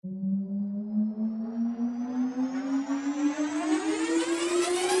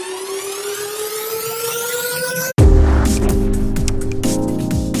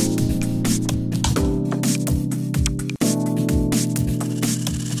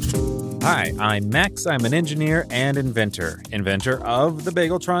Hi, I'm Max. I'm an engineer and inventor of the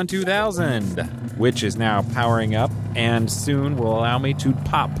Bageltron 2000, which is now powering up and soon will allow me to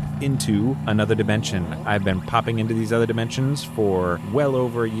pop into another dimension. I've been popping into these other dimensions for well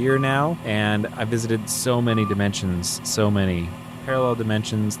over a year now, and I visited so many dimensions, so many parallel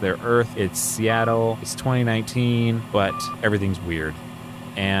dimensions. They're Earth, it's Seattle, it's 2019, but everything's weird.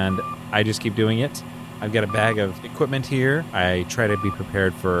 And I just keep doing it. I've got a bag of equipment here. I try to be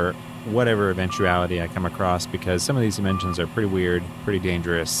prepared for whatever eventuality I come across because some of these dimensions are pretty weird, pretty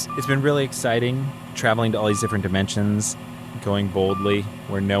dangerous. It's been really exciting traveling to all these different dimensions, going boldly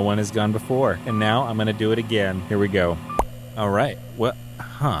where no one has gone before. And now I'm going to do it again. Here we go. All right. What?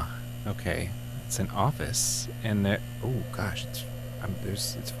 Okay. It's an office. And there... Oh, gosh.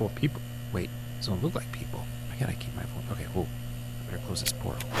 It's full of people. Wait. It doesn't look like people. I got to keep my phone. Okay. Whoa. I better close this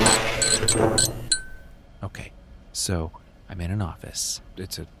portal. Okay. So... I'm in an office.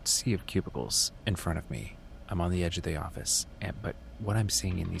 It's a sea of cubicles in front of me. I'm on the edge of the office. But what I'm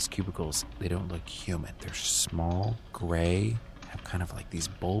seeing in these cubicles, they don't look human. They're small, gray, have kind of like these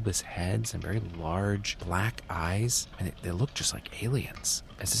bulbous heads and very large black eyes. And they look just like aliens.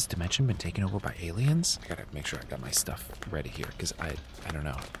 Has this dimension been taken over by aliens? I gotta make sure I got my stuff ready here because I don't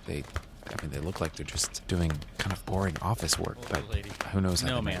know. They look like they're just doing kind of boring office work, but who knows how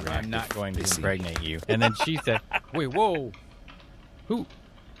No, they ma'am, react I'm not if going they to see impregnate you. And then she said, wait, whoa. Who?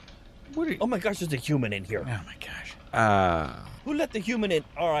 What are you? Oh my gosh, there's a human in here. Oh, my gosh. Who let the human in?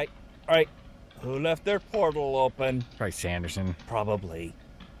 All right. Who left their portal open? Probably Sanderson. Probably.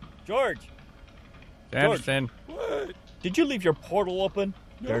 George, Sanderson. What? did you leave your portal open?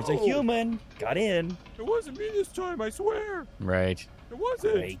 No. There's a human. Got in. It wasn't me this time, I swear. Right. It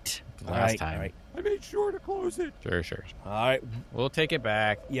wasn't. Great. Last time. All right. I made sure to close it. Sure. All right. We'll take it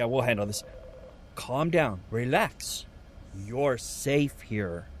back. Yeah, we'll handle this. Calm down. Relax. You're safe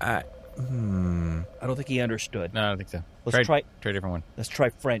here. I don't think he understood. No, I don't think so. Let's try a different one. Let's try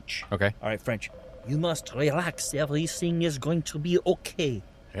French. Okay. All right, French. You must relax. Everything is going to be okay.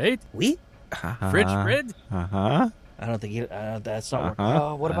 Right? Oui? Fridge bread? Uh-huh. I don't think that's not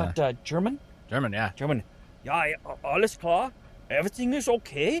working. What about German? German, yeah. German. Ja, alles klar. Everything is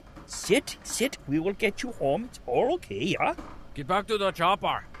okay. Sit. We will get you home. It's all okay, yeah? Get back to the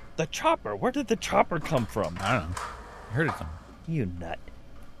chopper. The chopper. Where did the chopper come from? I don't know. I heard it somewhere. You nut.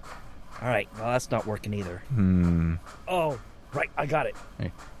 All right. Well, that's not working either. Oh, right. I got it.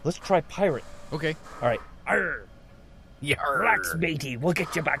 Hey. Let's try pirate. Okay. All right. Arr. Yarr. Relax, matey. We'll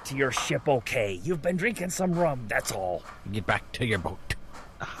get you back to your ship okay. You've been drinking some rum, that's all. Get back to your boat.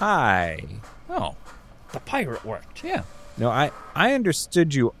 Hi. Oh, The pirate worked. yeah. No, I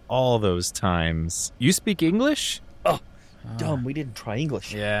understood you all those times. You speak English? Dumb, we didn't try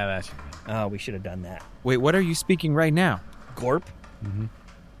English. Yeah, that's... We should have done that. Wait, what are you speaking right now? Gorp?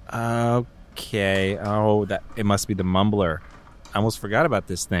 Okay. Oh, it must be the mumbler. I almost forgot about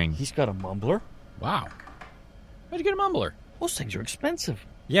this thing. He's got a mumbler? Wow. Where'd you get a mumbler? Those things are expensive.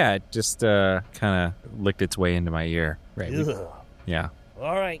 Yeah, it just kind of licked its way into my ear. Right. Ugh. Yeah.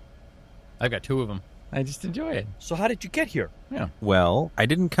 All right. I've got two of them. I just enjoy it. So how did you get here? Yeah. Well, I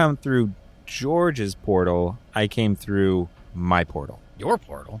didn't come through George's portal. I came through my portal. Your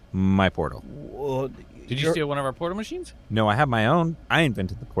portal? My portal. Did you steal one of our portal machines? No, I have my own. I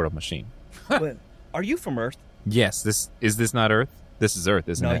invented the portal machine. Are you from Earth? Yes, is this not Earth? This is Earth,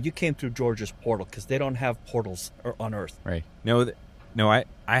 isn't No, it? you came through George's portal because they don't have portals on Earth. Right. No, I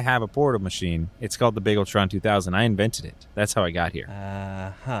have a portal machine. It's called the Bageltron 2000. I invented it. That's how I got here.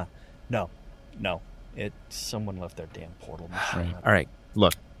 No. Someone left their damn portal machine. Right. All right,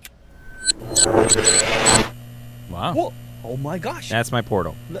 look. Wow. Whoa. Oh my gosh. That's my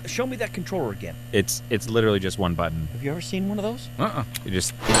portal. Show me that controller again. It's literally just one button. Have you ever seen one of those? You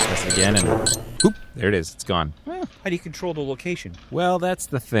just press it again and whoop, there it is. It's gone. How do you control the location? Well, that's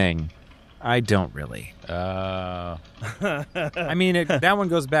the thing. I don't really. I mean, that one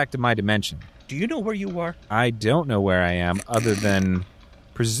goes back to my dimension. Do you know where you are? I don't know where I am other than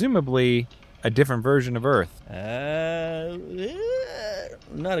presumably a different version of Earth.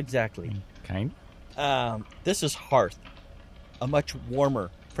 Not exactly. Kind? This is Hearth. A much warmer,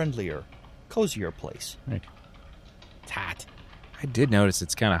 friendlier, cozier place. Right. It's hot. I did notice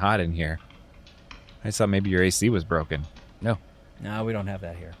it's kind of hot in here. I just thought maybe your AC was broken. No. No, we don't have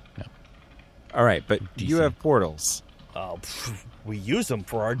that here. All right, but do you have portals? We use them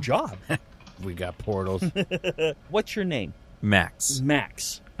for our job. We got portals. What's your name? Max.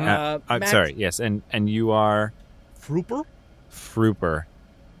 Max. I'm Max sorry, yes, and you are... Frooper? Frooper.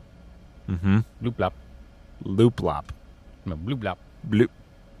 Mm-hmm. Bloop blop. Looplop. No, bloop blop. Bloop.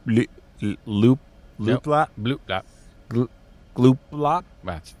 Loop. Nope. Looplop. Bloop blop. Gloop block?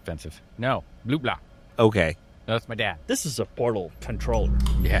 Wow, that's offensive. No, bloop blah. Okay. No, that's my dad. This is a portal controller.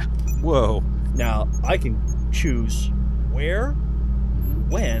 Yeah. Whoa. Now, I can choose where,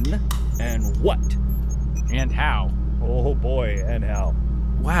 when, and what. And how? Oh boy, and how.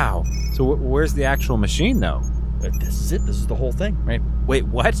 Wow. So where's the actual machine, though? This is it. This is the whole thing. Right. Wait,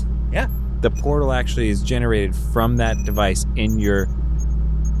 what? Yeah, The portal actually is generated from that device in your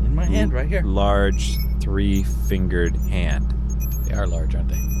in my hand right here. large 3-fingered hand. They are large, aren't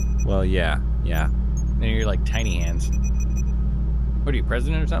they? Well, yeah. And you're like tiny hands. What are you,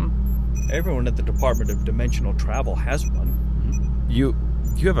 president or something? Everyone at the Department of Dimensional Travel has one. You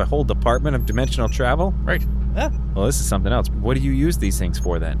have a whole department of dimensional travel? Right. Yeah, Well, this is something else. What do you use these things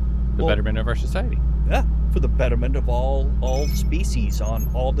for then? The Well- betterment of our society. yeah. For the betterment of all species on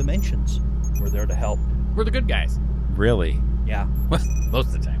all dimensions. We're there to help. We're the good guys. Really? Yeah. Most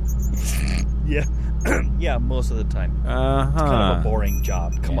of the time. Yeah. Yeah, most of the time. Uh-huh. Kind of a boring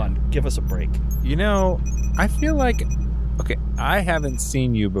job. Come Yeah. on, give us a break. You know, I feel like... Okay, I haven't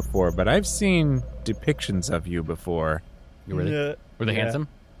seen you before, but I've seen depictions of you before. You really? Yeah. Were they Yeah. handsome?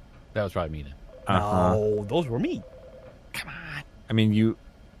 That was probably me then. Uh-huh. No, those were me. Come on. I mean,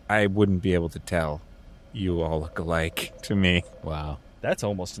 I wouldn't be able to tell. You all look alike to me. Wow. That's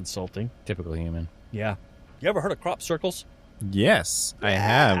almost insulting. Typical human. Yeah. You ever heard of crop circles? Yes, I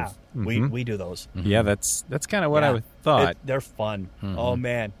have. Mhm. We do those. Yeah, that's kind of what Yeah. I thought. They're fun. Mhm. Oh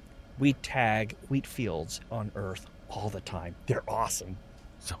man, we tag wheat fields on Earth all the time. They're awesome.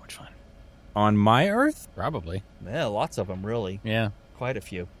 So much fun. On my Earth? Probably. Yeah, lots of them really. Yeah. Quite a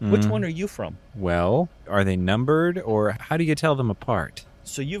few. Which Mhm. one are you from? Well, are they numbered, or how do you tell them apart?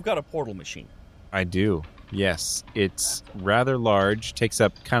 So you've got a portal machine. I do. Yes, it's rather large, takes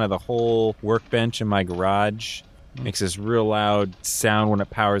up kind of the whole workbench in my garage. Makes this real loud sound when it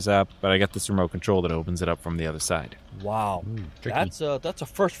powers up, but I got this remote control that opens it up from the other side. Wow, tricky. that's a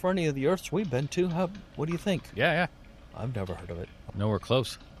first for any of the Earths we've been to. What do you think? Yeah. I've never heard of it. Nowhere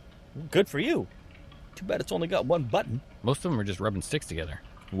close. Good for you. Too bad it's only got one button. Most of them are just rubbing sticks together.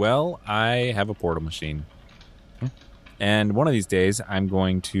 Well, I have a portal machine. And one of these days, I'm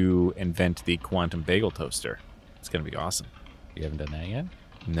going to invent the quantum bagel toaster. It's going to be awesome. You haven't done that yet?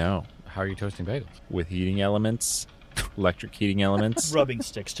 No, How are you toasting bagels? with heating elements, electric heating elements. Rubbing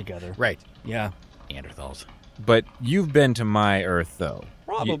sticks together. Right. Yeah, Neanderthals. But you've been to my Earth, though.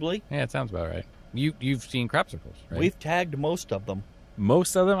 probably. Yeah, it sounds about right. You've seen crop circles, right? We've tagged most of them.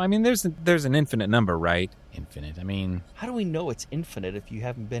 Most of them? I mean, there's an infinite number, right? Infinite. I mean, How do we know it's infinite if you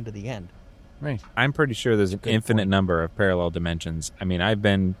haven't been to the end? right. I'm pretty sure there's an Good infinite point. number of parallel dimensions. I mean, I've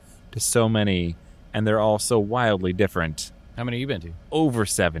been to so many, and they're all so wildly different. How many have you been to? Over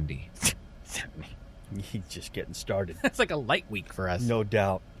 70. He's just getting started. That's like a light week for us. No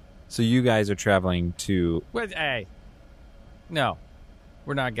doubt. So you guys are traveling to... What? Hey. No.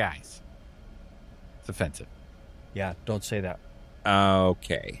 We're not guys. It's offensive. Yeah, don't say that.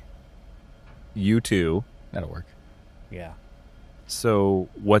 Okay. You two. That'll work. Yeah. So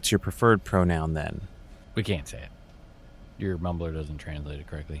what's your preferred pronoun then? We can't say it. Your mumbler doesn't translate it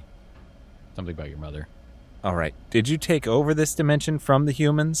correctly. Something about your mother. All right. Did you take over this dimension from the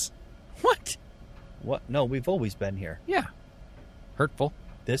humans? What? What? No, we've always been here. Yeah. Hurtful.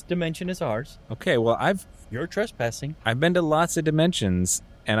 This dimension is ours. Okay, well, I've You're trespassing. been to lots of dimensions,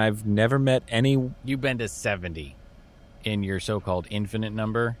 and I've never met any... You've been to 70 in your so-called infinite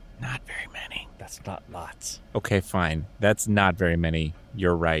number. Not very many. That's not lots. Okay, fine. That's not very many.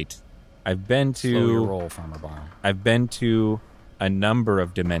 You're right. I've been Slow your to... roll, Farmer Barn. I've been to a number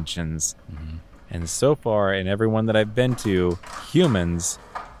of dimensions, and so far, in every one that I've been to, humans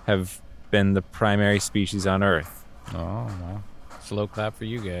have been the primary species on Earth. Oh, well. Slow clap for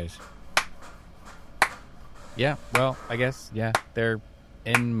you guys. Yeah, well, I guess, yeah, they're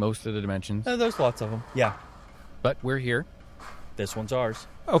in most of the dimensions. There's lots of them. Yeah. But we're here. This one's ours.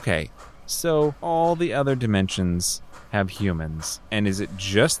 Okay, so all the other dimensions have humans, and is it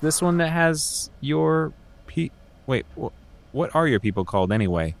just this one that has your Wait, what are your people called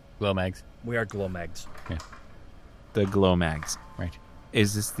anyway? Glomags. We are Glomags. The Glomags. Right.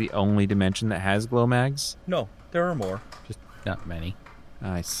 Is this the only dimension that has Glomags? No, there are more. Just not many.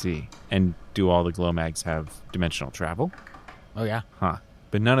 I see. And do all the Glomags have dimensional travel? Oh, yeah. Huh.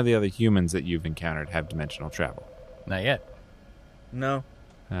 But none of the other humans that you've encountered have dimensional travel. Not yet. No.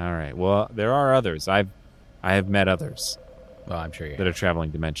 All right. Well, there are others. I have met others Well, I'm sure you that are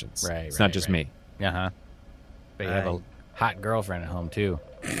traveling dimensions. Right, It's right, not just right. me. Uh-huh. But you have a hot girlfriend at home, too.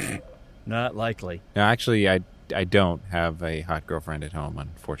 Not likely. No, actually, I don't have a hot girlfriend at home,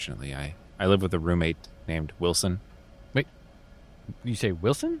 unfortunately. I live with a roommate named Wilson. Wait. You say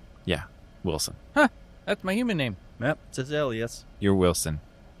Wilson? Yeah, Wilson. Huh. That's my human name. Yep, it's his alias. You're Wilson.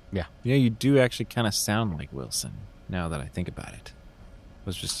 Yeah. Yeah, you do actually kind of sound like Wilson, now that I think about it. I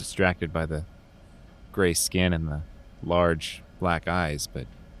was just distracted by the gray skin and the large black eyes, but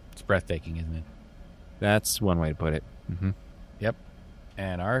It's breathtaking, isn't it? that's one way to put it. Mm-hmm. Yep.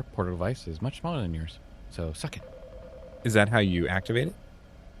 And our portal device is much smaller than yours. So suck it. Is that how you activate it?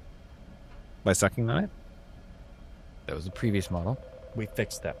 By sucking on it? That was the previous model. We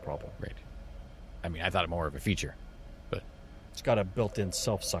fixed that problem. Right. I mean, I thought it more of a feature. But It's got a built-in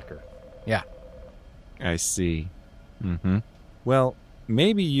self-sucker. yeah. I see. Mm-hmm. Well,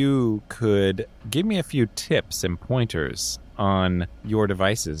 maybe you could give me a few tips and pointers on your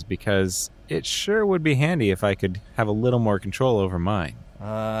devices, because it sure would be handy if I could have a little more control over mine.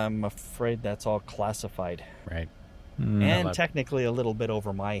 I'm afraid that's all classified. Right. And allowed. technically a little bit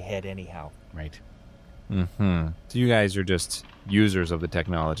over my head anyhow. Right. Mm-hmm. So you guys are just users of the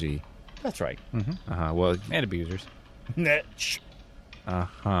technology. That's right. Uh-huh. Well, And abusers. Shh.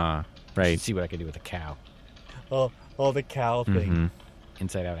 uh-huh. Right. Right. See what I can do with a cow. Oh, the cow thing. Mm-hmm.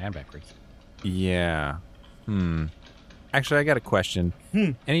 Inside out and backwards. Yeah. Actually, I got a question.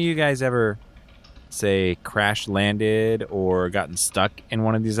 Hmm. Any of you guys ever, say, crash landed or gotten stuck in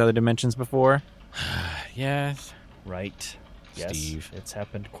one of these other dimensions before? Yes. Right. Yes, Steve. it's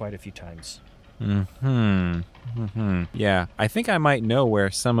happened quite a few times. Yeah, I think I might know where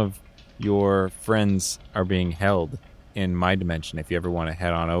some of your friends are being held in my dimension, if you ever want to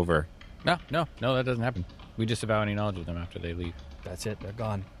head on over. No, that doesn't happen. We disavow any knowledge of them after they leave. That's it. They're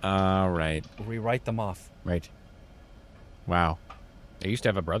gone. All right. We write them off. Right. Wow. I used to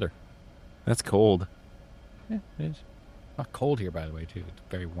have a brother. That's cold. Yeah, it is. Not cold here, by the way, too. It's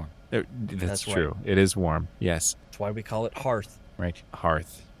very warm. That's That's right. true. It is warm. Yes. That's why we call it hearth. Right.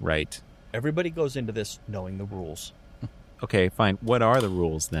 Hearth. Right. Everybody goes into this knowing the rules. Okay, fine. What are the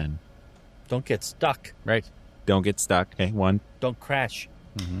rules then? Don't get stuck. Right. Don't get stuck. Okay, 1. Don't crash.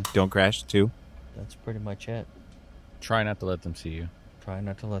 Don't crash. 2. That's pretty much it. Try not to let them see you. Try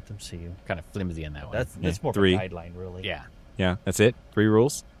not to let them see you. Kind of flimsy in that one. That's more 3. of a guideline, really. Yeah. Yeah, that's it? 3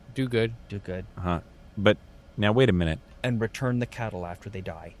 rules? Do good. Do good. Uh-huh. But now wait a minute. And return the cattle after they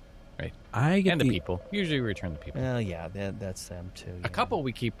die. Right. I get And the people. Usually we return the people. Well, yeah, that's them too. A couple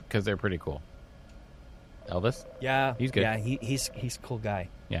we keep because they're pretty cool. Elvis? Yeah. He's good. Yeah, he's a cool guy.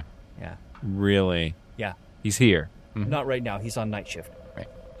 Yeah. Yeah. Really? Yeah. He's here. Not right now. He's on night shift.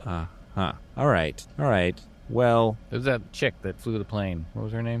 Uh-huh. All right. Well, There's that chick that flew the plane. What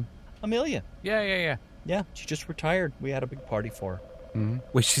was her name? Amelia. Yeah. Yeah, she just retired. We had a big party for her.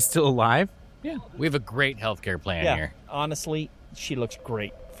 was she still alive? Yeah. We have a great healthcare plan Yeah. here. Honestly, she looks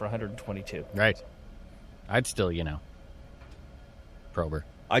great for 122. Right. I'd still, probe her.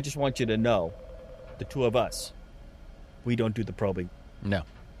 I just want you to know, the two of us, we don't do the probing. No.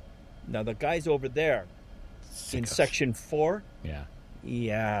 Now, the guys over there in Sickos. section 4, Yeah.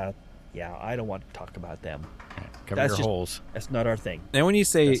 yeah, I don't want to talk about them. Cover That's your just- holes. That's not our thing. And when you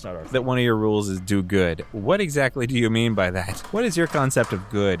say That's not our that thing. one of your rules is do good, what exactly do you mean by that? What is your concept of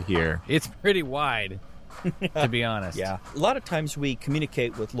good here? It's pretty wide, to be honest. Yeah. A lot of times we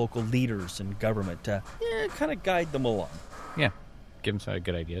communicate with local leaders and government to kind of guide them along. Yeah. Give them some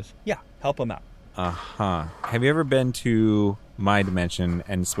good ideas. Yeah, help them out. Uh-huh. Have you ever been to my dimension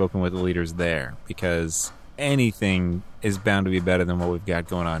and spoken with the leaders there? Because anything is bound to be better than what we've got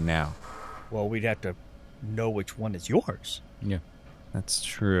going on now. Well, we'd have to know which one is yours. Yeah. That's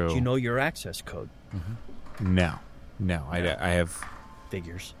true. Do you know your access code? No. I have...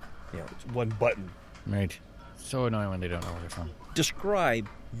 Figures. Yeah, it's one button. Right. So annoying when they don't know where they're from. Describe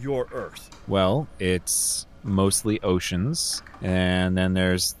your Earth. Well, it's mostly oceans, and then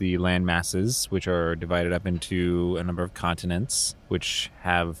there's the land masses, which are divided up into a number of continents, which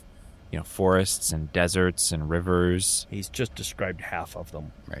have, forests and deserts and rivers. He's just described half of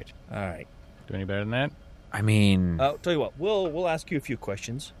them. Right. All right. Do any better than that? I mean... I'll tell you what. We'll ask you a few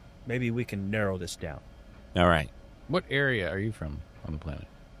questions. Maybe we can narrow this down. all right. What area are you from on the planet?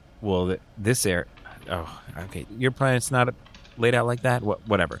 Well, this area... Oh, okay. Your planet's not laid out like that?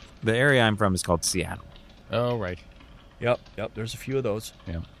 Whatever. The area I'm from is called Seattle. Oh, right. Yep. There's a few of those.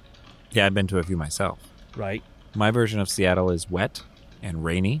 Yeah. Yeah, I've been to a few myself. Right. My version of Seattle is wet and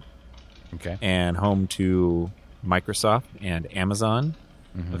rainy Okay. and home to Microsoft and Amazon.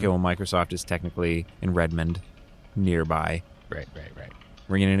 Mhm. Okay, well, Microsoft is technically in Redmond, nearby. Right.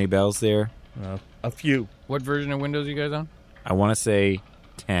 Ringing any bells there? A few. What version of Windows are you guys on? I want to say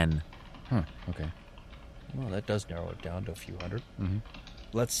 10. Okay. Well, that does narrow it down to a few hundred. Mm-hmm.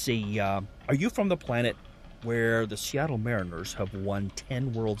 Let's see. Are you from the planet where the Seattle Mariners have won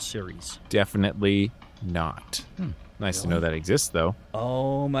 10 World Series? Definitely not. Nice to know that exists, though.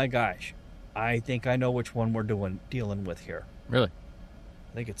 Oh, my gosh. I think I know which one we're dealing with here. Really?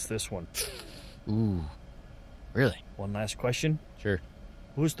 I think it's this one. Ooh. Really? One last question. Sure.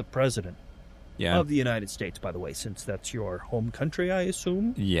 Who's the president Yeah. of the United States, by the way, since that's your home country, I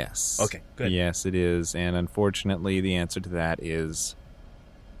assume? Yes. Okay, good. Yes, it is. And unfortunately, the answer to that is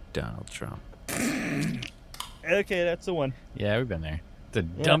Donald Trump. Okay, that's the one. Yeah, we've been there. It's a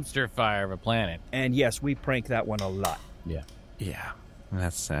dumpster fire of a planet. And yes, we prank that one a lot. Yeah. Yeah.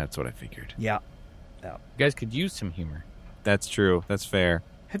 That's what I figured. Yeah. You guys could use some humor. That's true. That's fair.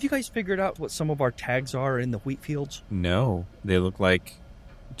 Have you guys figured out what some of our tags are in the wheat fields? No, they look like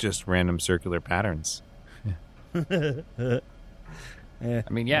just random circular patterns. I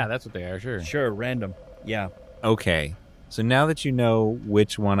mean, yeah, that's what they are, sure. Sure, random. Yeah. Okay. So now that you know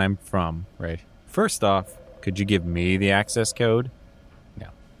which one I'm from, Right. first off, could you give me the access code?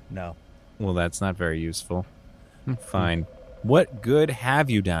 No. Well, that's not very useful. Fine. What good have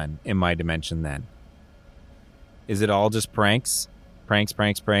you done in my dimension then? Is it all just pranks? Pranks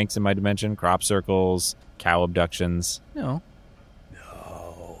in my dimension? Crop circles, cow abductions? No.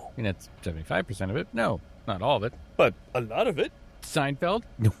 No. I mean, that's 75% of it. No, not all of it. But a lot of it. Seinfeld?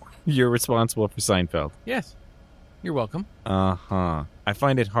 You're responsible for Seinfeld. Yes. You're welcome. Uh-huh. I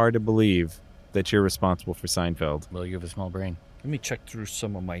find it hard to believe that you're responsible for Seinfeld. Well, you have a small brain. Let me check through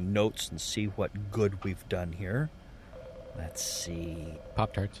some of my notes and see what good we've done here. Let's see.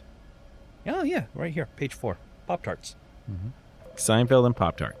 Pop-Tarts. Oh, yeah, right here, page 4. Pop-Tarts. Seinfeld and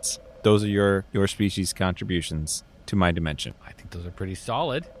Pop-Tarts. Those are your species' contributions to my dimension. I think those are pretty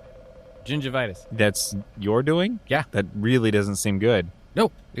solid. Gingivitis. That's your doing? Yeah. That really doesn't seem good.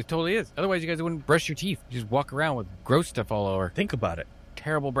 No, it totally is. Otherwise, you guys wouldn't brush your teeth. You just walk around with gross stuff all over. Think about it.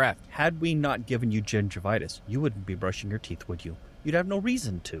 Terrible breath. Had we not given you gingivitis, you wouldn't be brushing your teeth, would you? You'd have no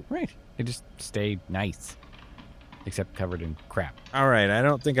reason to. Right. They just stay nice. Except covered in crap, All right, I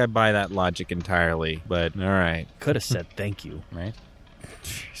don't think I buy that logic entirely, but all right. Could have said thank you. right?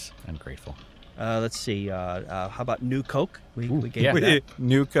 Ungrateful. Let's see. How about New Coke? We gave yeah. you that.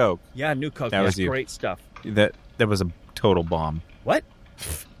 New Coke. Yeah, New Coke. That That's was you. great stuff. That was a total bomb. What?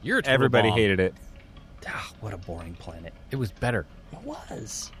 You're a total Everybody bomb. hated it. Ah, what a boring planet. It was better. It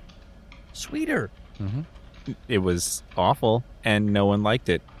was. Sweeter. It was awful, and no one liked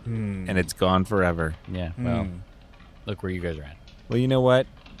it, Hmm. and it's gone forever. Yeah, well, look where you guys are at. Well, you know what?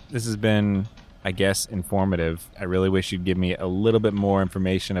 This has been, I guess, informative. I really wish you'd give me a little bit more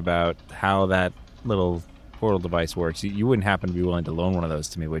information about how that little portal device works. You wouldn't happen to be willing to loan one of those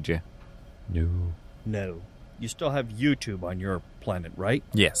to me, would you? No. No. You still have YouTube on your planet, right?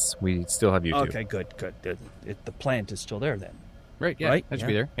 Yes, we still have YouTube. Okay, good. The plant is still there then. Right, yeah. Right? That should Yeah.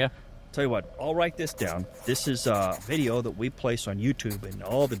 be there. Yeah. Tell you what, I'll write this down. This is a video that we place on YouTube in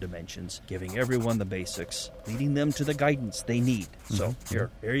all the dimensions, giving everyone the basics, leading them to the guidance they need. So here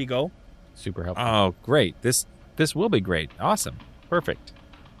you go. Super helpful. Oh, great. This will be great. Awesome. Perfect.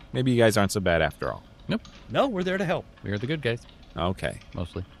 Maybe you guys aren't so bad after all. Nope. No, we're there to help. We are the good guys, Okay.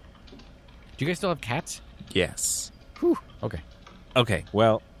 mostly. Do you guys still have cats? Yes. Whew. Okay. Okay,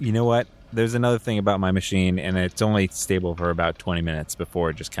 well, you know what? There's another thing about my machine, and it's only stable for about 20 minutes before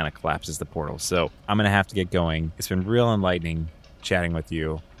it just kind of collapses the portal. So I'm going to have to get going. It's been real enlightening chatting with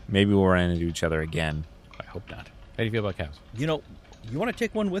you. Maybe we'll run into each other again. I hope not. How do you feel about cows? You know, you want to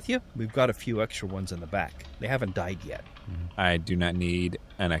take one with you? We've got a few extra ones in the back. They haven't died yet. I do not need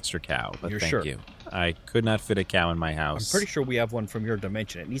an extra cow, but You're thank sure? you. I could not fit a cow in my I'm house. pretty sure we have one from your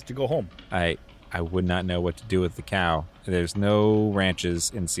dimension. It needs to go home. I would not know what to do with the cow. There's no ranches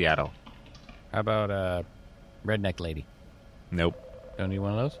in Seattle. How about redneck lady? Nope. Don't need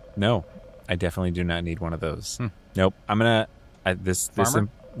one of those? No, I definitely do not need one of those. Nope. I'm gonna Farmer?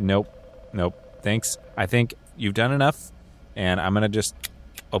 Nope. Thanks. I think you've done enough, and I'm gonna just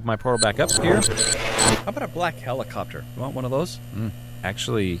open my portal back up here. How about a black helicopter? You want one of those?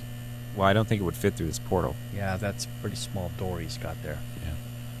 Actually, well, I don't think it would fit through this portal. Yeah, that's a pretty small door he's got there. Yeah.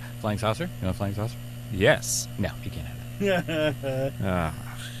 Flying saucer? You want a flying saucer? Yes. No, you can't have it.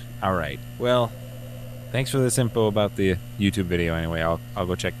 All right. Well, thanks for this info about the YouTube video. Anyway, I'll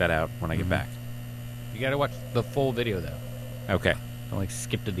go check that out when I get back. You gotta watch the full video, though. Okay. Don't,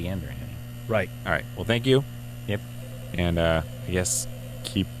 skip to the end or anything. Right. All right. Well, thank you. Yep. And I guess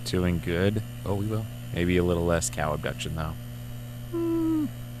keep doing good. Oh, we will. Maybe a little less cow abduction, though.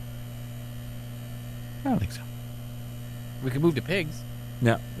 I don't think so. We could move to pigs.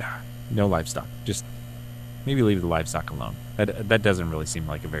 No livestock. Just maybe leave the livestock alone. That doesn't really seem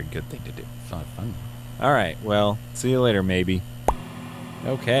like a very good thing to do. It's not fun. All right. Well, see you later, maybe.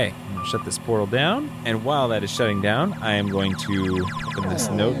 Okay. I'm going to shut this portal down. And while that is shutting down, I am going to open this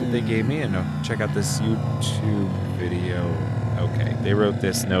note that they gave me and check out this YouTube video. Okay, they wrote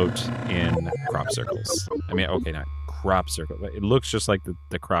this note in crop circles. I mean, okay, not crop circle. But it looks just like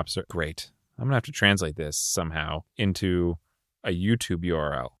the crop circle. Great. I'm going to have to translate this somehow into a YouTube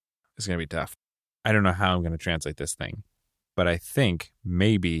URL. It's going to be tough. I don't know how I'm going to translate this thing, but I think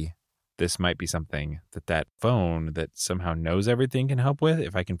maybe this might be something that phone that somehow knows everything can help with.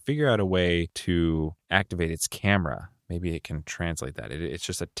 If I can figure out a way to activate its camera, maybe it can translate that. It's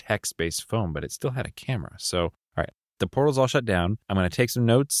just a text-based phone, but it still had a camera. So, all right, the portal's all shut down. I'm going to take some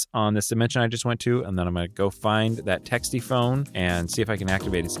notes on this dimension I just went to, and then I'm going to go find that texty phone and see if I can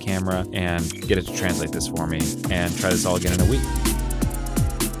activate its camera and get it to translate this for me and try this all again in a week.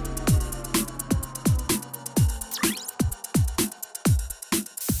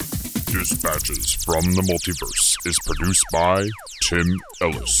 Dispatches from the Multiverse is produced by Tim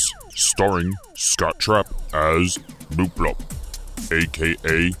Ellis, starring Scott Trapp as Looplup,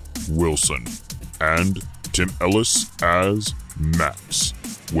 a.k.a. Wilson, and Tim Ellis as Max,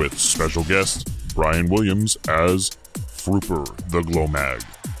 with special guest Brian Williams as Frooper the Glowmag.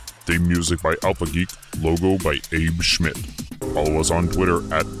 Theme music by Alpha Geek, logo by Abe Schmidt. Follow us on Twitter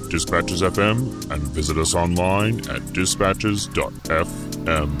at DispatchesFM and visit us online at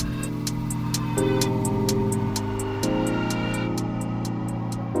dispatches.fm.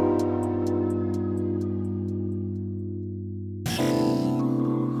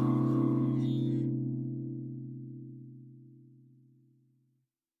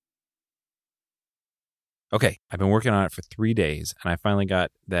 Okay, I've been working on it for 3 days, and I finally got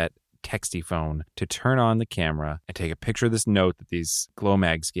that texty phone to turn on the camera and take a picture of this note that these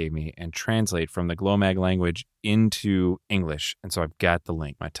Glowmags gave me and translate from the Glowmag language into English. And so I've got the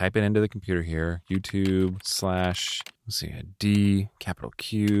link. I type it into the computer here, YouTube/ let's see, D, capital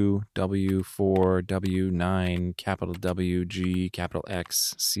Q, W4, W9, capital W, G, capital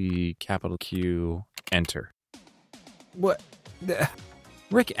X, C, capital Q, enter. What?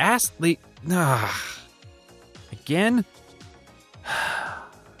 Rick Astley? Again?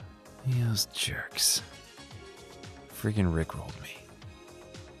 Those jerks. Freaking rickrolled me.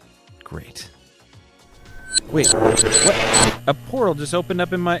 Great. Wait, what? A portal just opened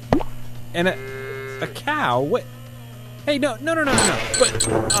up in my... And a cow? What? Hey, no. But,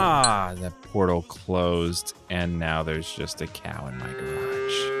 that portal closed, and now there's just a cow in my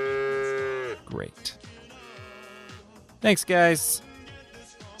garage. Great. Thanks, guys.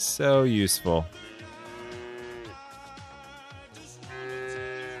 So useful.